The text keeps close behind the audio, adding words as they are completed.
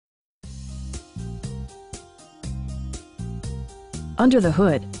Under the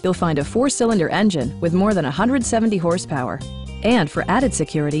hood, you'll find a 4-cylinder engine with more than 170 horsepower. And for added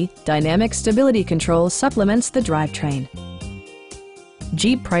security, dynamic stability control supplements the drivetrain.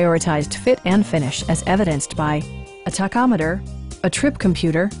 Jeep prioritized fit and finish as evidenced by a tachometer, a trip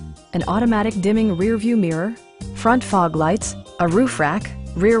computer, an automatic dimming rear-view mirror, front fog lights, a roof rack,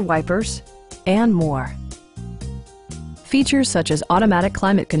 rear wipers, and more. Features such as automatic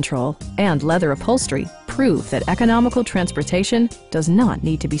climate control and leather upholstery prove that economical transportation does not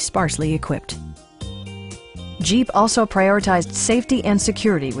need to be sparsely equipped. Jeep also prioritized safety and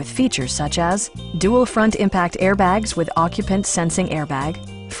security with features such as dual front impact airbags with occupant sensing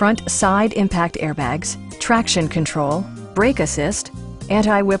airbag, front side impact airbags, traction control, brake assist,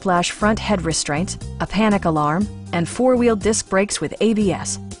 anti-whiplash front head restraints, a panic alarm, and 4-wheel disc brakes with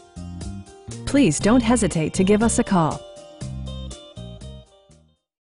ABS. Please don't hesitate to give us a call.